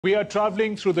We are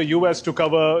traveling through the US to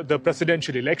cover the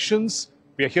presidential elections.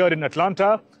 We are here in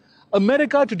Atlanta.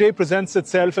 America today presents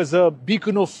itself as a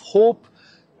beacon of hope,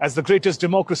 as the greatest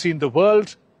democracy in the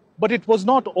world. But it was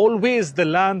not always the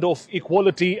land of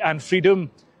equality and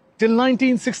freedom. Till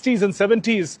 1960s and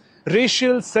 70s,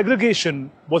 racial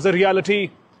segregation was a reality.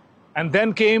 And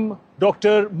then came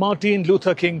Dr. Martin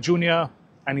Luther King Jr.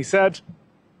 and he said,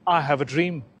 "I have a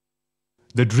dream."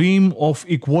 The dream of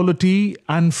equality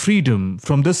and freedom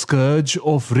from the scourge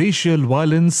of racial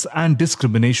violence and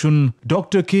discrimination.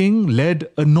 Dr. King led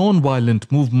a non-violent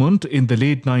movement in the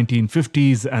late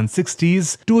 1950s and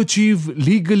 60s to achieve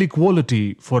legal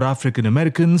equality for African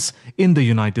Americans in the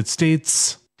United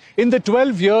States. In the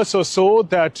 12 years or so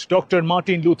that Dr.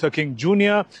 Martin Luther King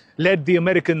Jr. led the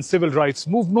American civil rights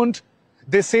movement,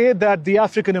 they say that the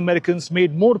African Americans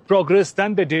made more progress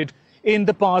than they did in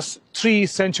the past 3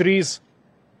 centuries.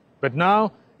 But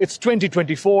now it's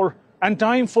 2024 and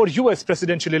time for US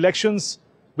presidential elections.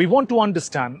 We want to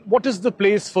understand what is the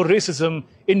place for racism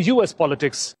in US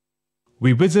politics.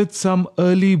 We visit some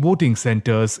early voting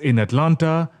centers in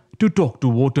Atlanta to talk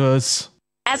to voters.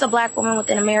 As a Black woman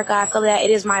within America, I feel that it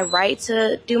is my right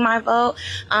to do my vote.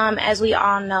 As we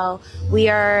all know, we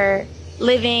are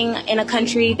living in a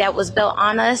country that was built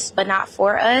on us, but not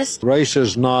for us. Race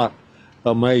is not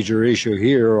a major issue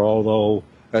here, although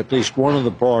at least one of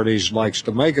the parties likes to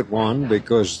make it one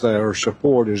because their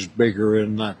support is bigger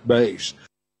in that base.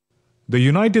 The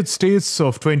United States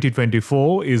of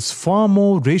 2024 is far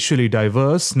more racially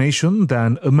diverse nation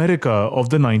than America of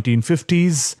the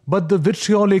 1950s. But the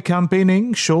vitriolic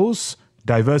campaigning shows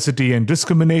diversity and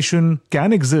discrimination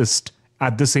can exist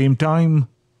at the same time.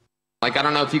 I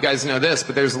don't know if you guys know this,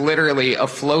 but there's literally a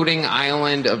floating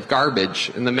island of garbage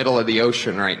in the middle of the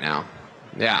ocean right now.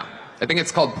 Yeah. I think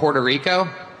it's called Puerto Rico.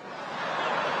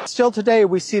 Still today,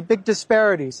 we see big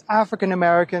disparities. African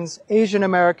Americans, Asian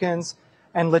Americans,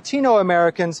 and Latino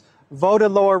Americans vote at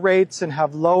lower rates and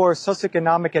have lower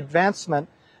socioeconomic advancement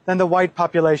than the white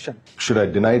population. Should I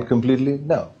deny it completely?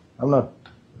 No, I'm not.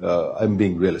 I'm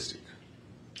being realistic.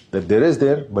 That there is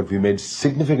there, but we made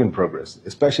significant progress,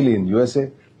 especially in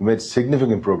USA. We made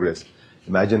significant progress.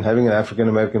 Imagine having an African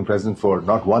American president for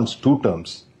not once, 2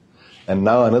 terms. And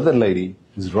now another lady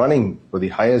is running for the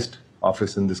highest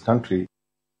office in this country.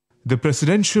 The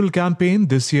presidential campaign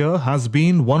this year has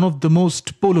been one of the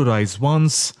most polarized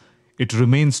ones. It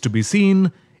remains to be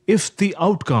seen if the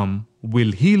outcome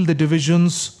will heal the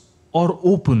divisions or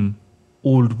open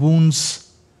old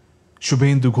wounds.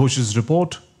 Shubhendu Ghosh's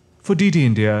report for DD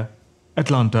India,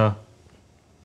 Atlanta.